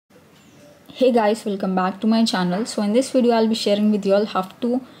Hey guys, welcome back to my channel. So in this video I'll be sharing with you all how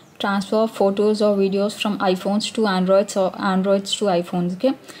to transfer photos or videos from iPhones to Androids or Androids to iPhones.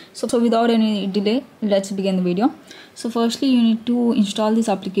 Okay, so without any delay, let's begin the video. So firstly you need to install this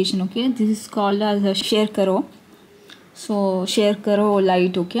application. Okay, this is called as a Sharekaro. So Sharekaro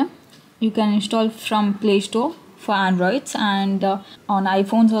Lite. Okay, you can install from Play Store for Androids, and on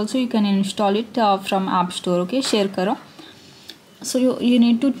iPhones also you can install it from App Store. Okay, Sharekaro. So you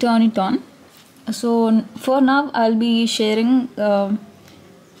need to turn it on. So for now I'll be sharing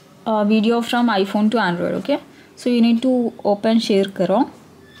a video from iPhone to Android. Okay, so you need to open Sharekaro.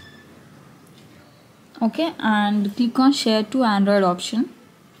 Okay, and click on share to Android option,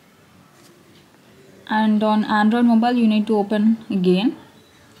 and on Android mobile you need to open again,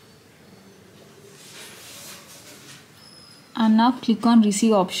 and now click on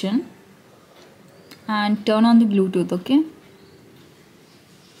receive option and turn on the Bluetooth. Okay,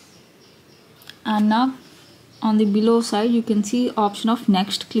 and now on the below side you can see option of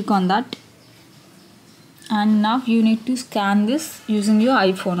next. Click on that, and now you need to scan this using your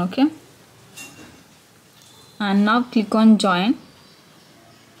iPhone. Okay, and now click on join.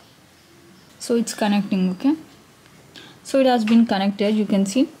 So it's connecting. Okay, so it has been connected, you can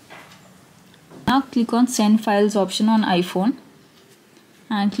see. Now click on send files option on iPhone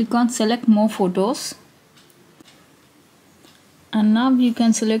and click on select more photos, and now you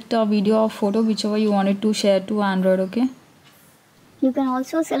can select a video or photo whichever you wanted to share to Android. Okay, you can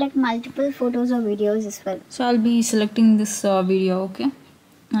also select multiple photos or videos as well. So I'll be selecting this video. Okay,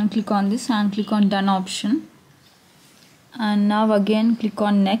 and click on this and click on done option, and now again click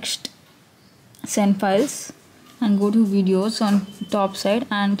on next, send files, and go to videos on top side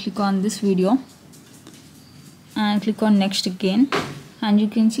and click on this video and click on next again, and you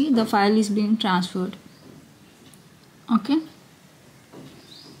can see the file is being transferred. Okay,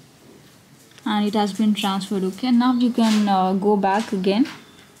 and it has been transferred. Okay, now you can go back again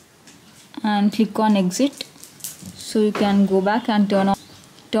and click on exit, so you can go back and turn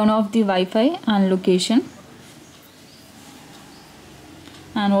off the Wi-Fi and location,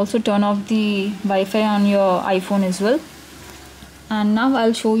 and also turn off the Wi-Fi on your iPhone as well. And now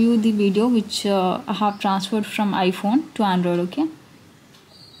I'll show you the video which I have transferred from iPhone to Android. Okay,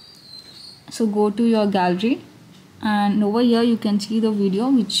 so go to your gallery, and over here you can see the video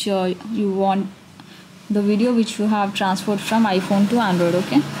which you want, the video which you have transferred from iPhone to Android.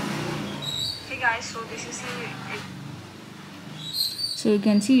 Okay, Hey guys, so this is so you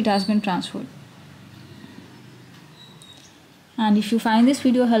can see it has been transferred. And if you find this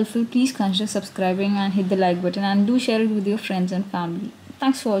video helpful, please consider subscribing and hit the like button, and do share it with your friends and family.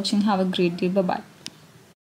 Thanks for watching. Have a great day. Bye bye.